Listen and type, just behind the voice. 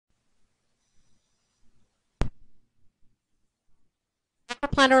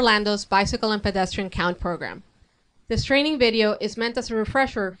Plan Orlando's Bicycle and Pedestrian Count program. This training video is meant as a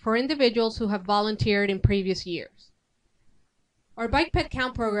refresher for individuals who have volunteered in previous years. Our Bike Ped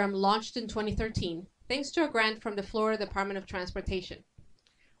Count program launched in 2013 thanks to a grant from the Florida Department of Transportation.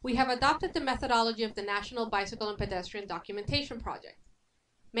 We have adopted the methodology of the National Bicycle and Pedestrian Documentation Project.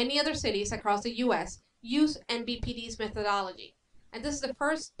 Many other cities across the U.S. use NBPD's methodology, and this is the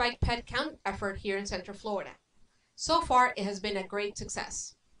first Bike Ped Count effort here in Central Florida. So far, it has been a great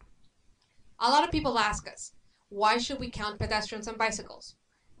success. A lot of people ask us, why should we count pedestrians and bicycles?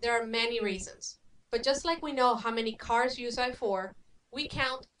 There are many reasons, but just like we know how many cars use I-4, we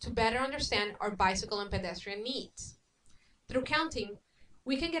count to better understand our bicycle and pedestrian needs. Through counting,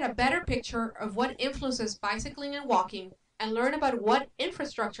 we can get a better picture of what influences bicycling and walking and learn about what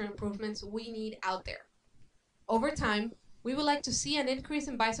infrastructure improvements we need out there. Over time, we would like to see an increase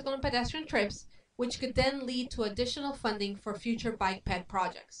in bicycle and pedestrian trips, which could then lead to additional funding for future bike ped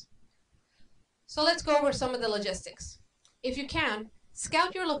projects. So let's go over some of the logistics. If you can,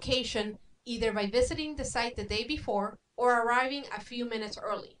 scout your location either by visiting the site the day before or arriving a few minutes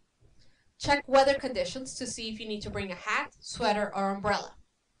early. Check weather conditions to see if you need to bring a hat, sweater, or umbrella.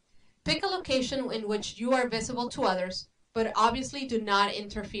 Pick a location in which you are visible to others, but obviously do not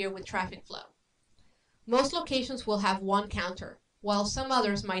interfere with traffic flow. Most locations will have one counter, while some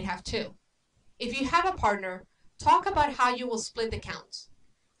others might have two. If you have a partner, talk about how you will split the counts.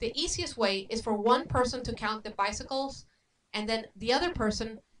 The easiest way is for one person to count the bicycles, and then the other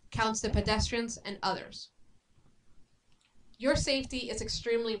person counts the pedestrians and others. Your safety is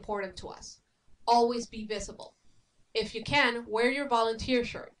extremely important to us. Always be visible. If you can, wear your volunteer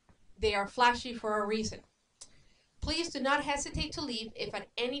shirt. They are flashy for a reason. Please do not hesitate to leave if at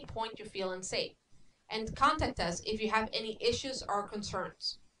any point you feel unsafe, and contact us if you have any issues or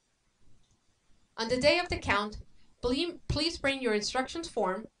concerns. On the day of the count, please bring your instructions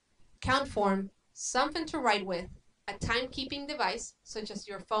form, count form, something to write with, a timekeeping device such as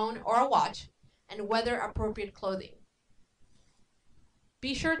your phone or a watch, and weather-appropriate clothing.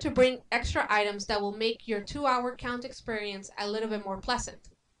 Be sure to bring extra items that will make your 2-hour count experience a little bit more pleasant,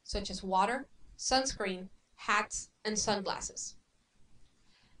 such as water, sunscreen, hats, and sunglasses.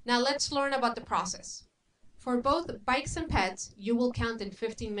 Now let's learn about the process. For both bikes and peds, you will count in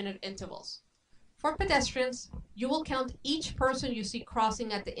 15-minute intervals. For pedestrians, you will count each person you see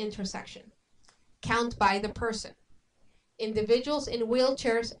crossing at the intersection. Count by the person. Individuals in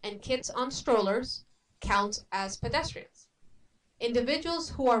wheelchairs and kids on strollers count as pedestrians. Individuals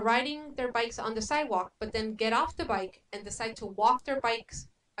who are riding their bikes on the sidewalk but then get off the bike and decide to walk their bikes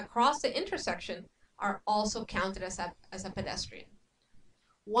across the intersection are also counted as a pedestrian.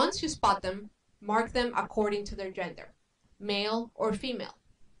 Once you spot them, mark them according to their gender, male or female.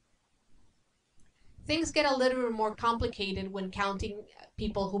 Things get a little bit more complicated when counting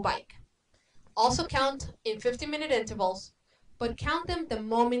people who bike. Also count in 15-minute intervals, but count them the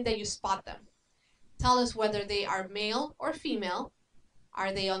moment that you spot them. Tell us whether they are male or female,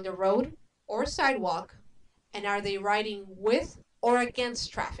 are they on the road or sidewalk, and are they riding with or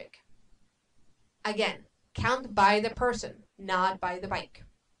against traffic. Again, count by the person, not by the bike.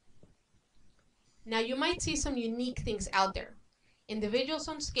 Now you might see some unique things out there. Individuals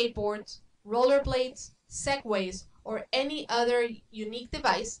on skateboards, rollerblades, segways, or any other unique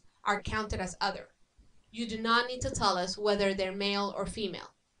device are counted as other. You do not need to tell us whether they're male or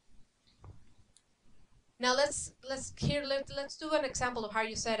female. Now let's do an example of how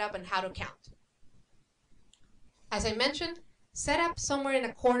you set up and how to count. As I mentioned, set up somewhere in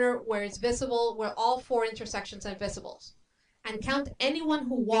a corner where it's visible, where all 4 intersections are visible, and count anyone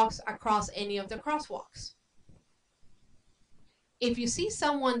who walks across any of the crosswalks. If you see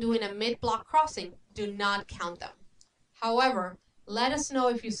someone doing a mid-block crossing, do not count them. However, let us know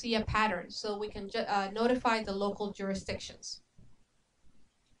if you see a pattern so we can notify the local jurisdictions.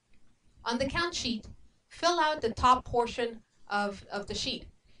 On the count sheet, fill out the top portion of the sheet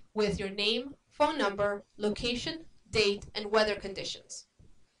with your name, phone number, location, date, and weather conditions,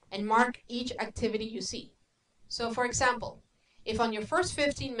 and mark each activity you see. So for example, if on your first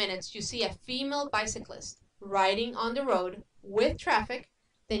 15 minutes you see a female bicyclist riding on the road with traffic,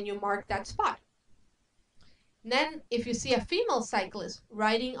 then you mark that spot. Then if you see a female cyclist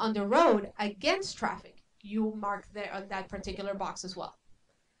riding on the road against traffic, you mark there on that particular box as well.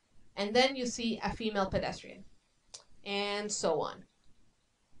 And then you see a female pedestrian, and so on.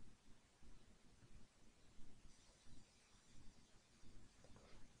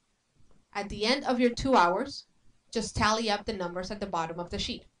 At the end of your 2 hours, just tally up the numbers at the bottom of the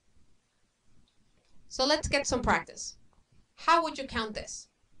sheet. So let's get some practice. How would you count this?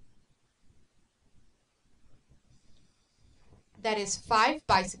 That is 5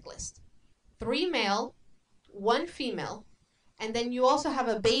 bicyclists, 3 male, 1 female, and then you also have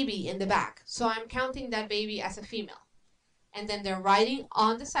a baby in the back. So I'm counting that baby as a female. And then they're riding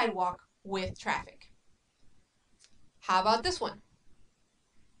on the sidewalk with traffic. How about this one?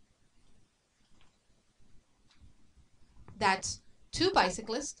 That's 2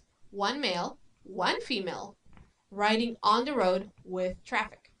 bicyclists, 1 male, 1 female, riding on the road with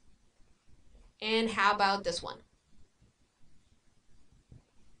traffic. And how about this one?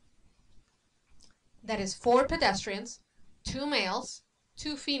 That is 4 pedestrians, 2 males,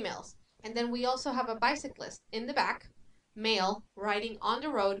 2 females, and then we also have a bicyclist in the back, male, riding on the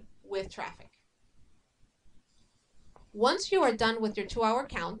road with traffic. Once you are done with your 2-hour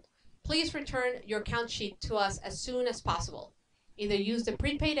count, please return your count sheet to us as soon as possible. Either use the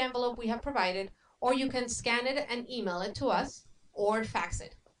prepaid envelope we have provided, or you can scan it and email it to us, or fax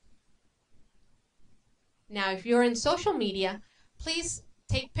it. Now, if you're in social media, please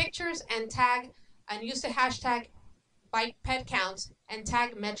take pictures and use the hashtag BikePedCounts and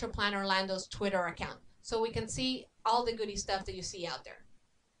tag Metroplan Orlando's Twitter account so we can see all the goody stuff that you see out there.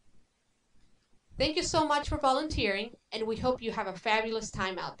 Thank you so much for volunteering, and we hope you have a fabulous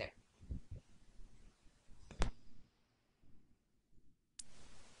time out there.